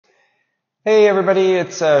Hey everybody,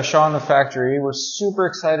 it's Sean of FactorE. We're super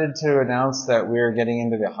excited to announce that we're getting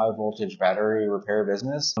into the high voltage battery repair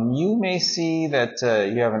business. You may see that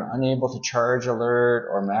you have an unable to charge alert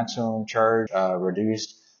or maximum charge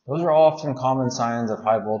reduced. Those are often common signs of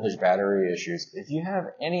high voltage battery issues. If you have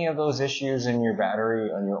any of those issues in your battery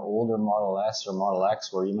on your older Model S or Model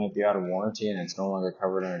X where you might be out of warranty and it's no longer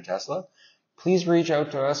covered under Tesla, please reach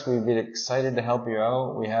out to us. We'd be excited to help you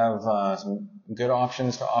out. We have some good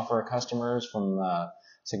options to offer our customers, from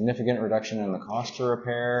significant reduction in the cost to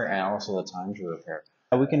repair and also the time to repair.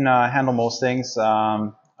 We can handle most things,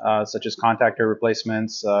 such as contactor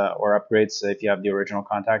replacements or upgrades if you have the original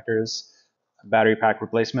contactors, battery pack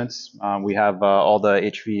replacements. We have all the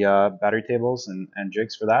HV battery tables and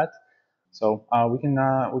jigs for that. So we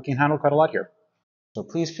can handle quite a lot here. So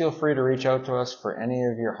please feel free to reach out to us for any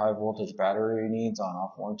of your high voltage battery needs on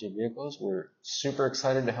off warranty vehicles. We're super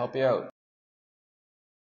excited to help you out.